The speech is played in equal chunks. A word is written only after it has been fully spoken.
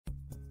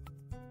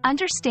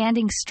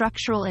Understanding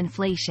Structural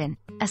Inflation,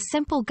 a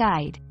simple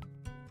guide.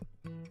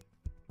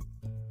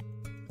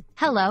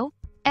 Hello,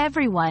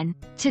 everyone.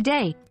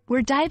 Today,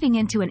 we're diving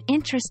into an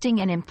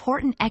interesting and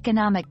important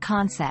economic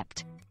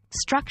concept: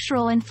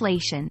 structural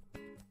inflation.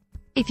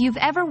 If you've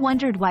ever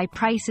wondered why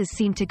prices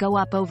seem to go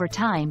up over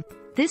time,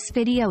 this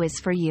video is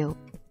for you.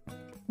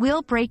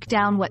 We'll break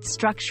down what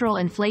structural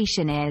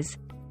inflation is,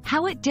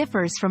 how it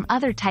differs from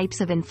other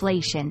types of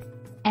inflation,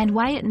 and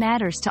why it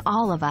matters to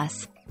all of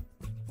us.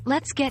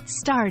 Let's get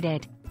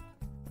started.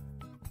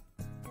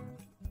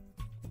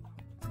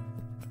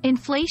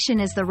 Inflation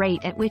is the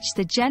rate at which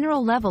the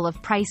general level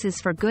of prices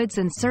for goods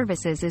and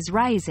services is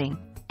rising,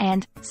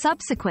 and,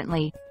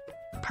 subsequently,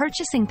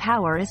 purchasing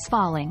power is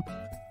falling.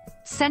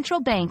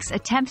 Central banks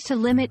attempt to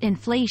limit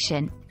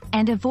inflation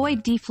and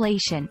avoid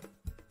deflation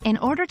in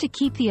order to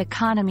keep the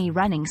economy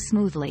running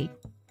smoothly.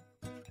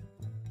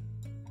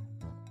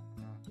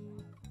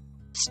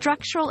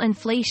 Structural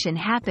inflation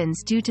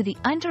happens due to the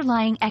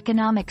underlying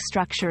economic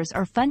structures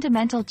or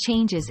fundamental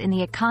changes in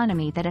the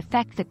economy that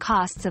affect the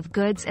costs of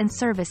goods and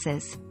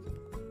services.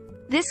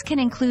 This can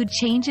include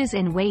changes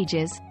in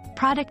wages,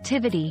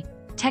 productivity,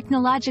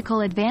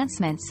 technological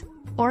advancements,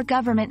 or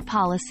government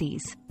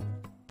policies.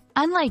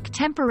 Unlike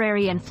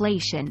temporary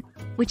inflation,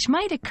 which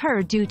might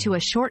occur due to a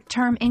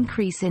short-term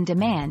increase in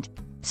demand,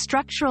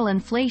 structural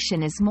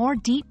inflation is more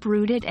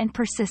deep-rooted and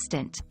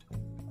persistent.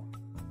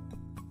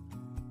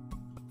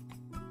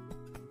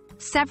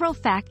 Several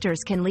factors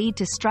can lead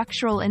to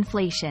structural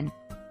inflation.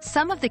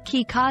 Some of the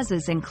key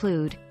causes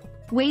include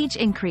wage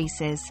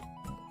increases.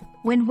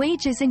 When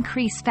wages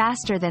increase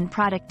faster than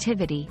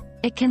productivity,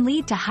 it can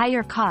lead to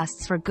higher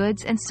costs for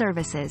goods and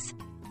services.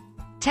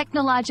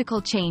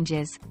 Technological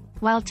changes.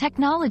 While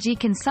technology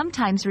can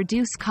sometimes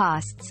reduce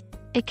costs,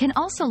 it can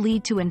also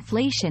lead to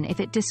inflation if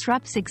it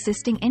disrupts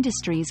existing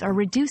industries or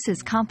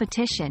reduces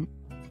competition.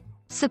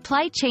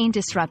 Supply chain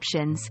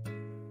disruptions.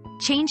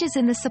 Changes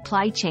in the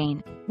supply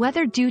chain,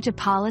 whether due to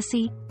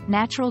policy,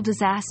 natural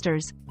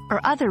disasters, or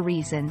other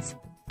reasons,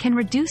 can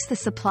reduce the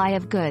supply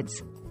of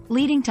goods,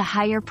 leading to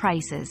higher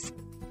prices.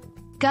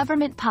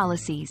 Government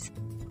policies.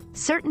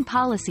 Certain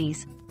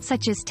policies,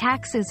 such as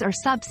taxes or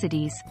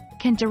subsidies,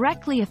 can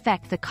directly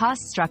affect the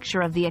cost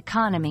structure of the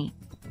economy,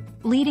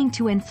 leading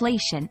to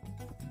inflation.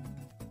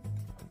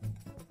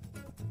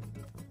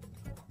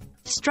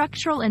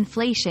 Structural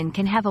inflation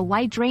can have a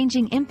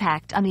wide-ranging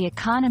impact on the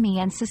economy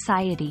and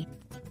society.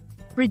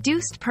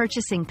 Reduced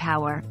purchasing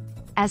power.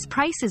 As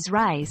prices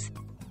rise,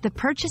 the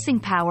purchasing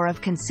power of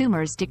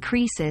consumers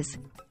decreases,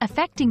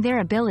 affecting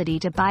their ability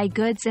to buy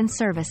goods and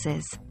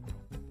services.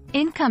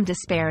 Income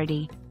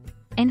disparity.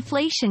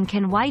 Inflation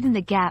can widen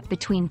the gap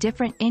between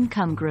different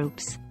income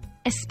groups,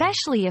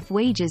 especially if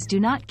wages do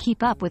not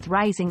keep up with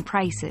rising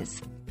prices.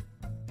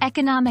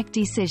 Economic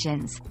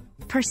decisions.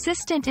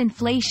 Persistent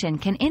inflation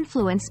can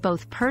influence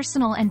both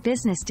personal and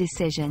business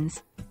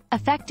decisions,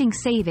 affecting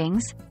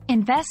savings,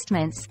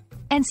 investments,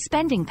 and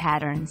spending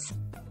patterns.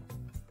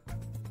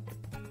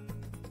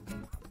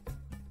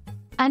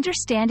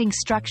 Understanding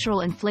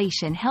structural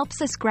inflation helps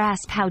us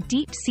grasp how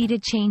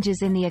deep-seated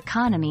changes in the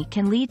economy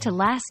can lead to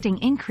lasting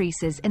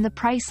increases in the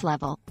price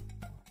level.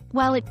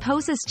 While it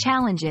poses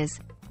challenges,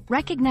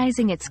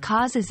 recognizing its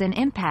causes and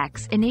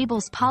impacts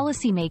enables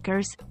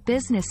policymakers,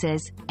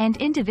 businesses, and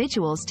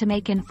individuals to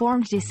make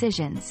informed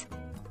decisions.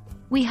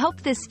 We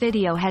hope this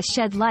video has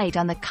shed light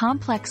on the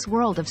complex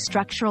world of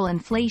structural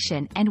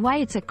inflation and why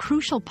it's a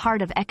crucial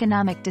part of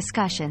economic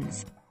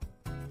discussions.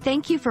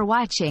 Thank you for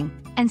watching,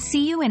 and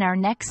see you in our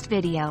next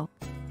video.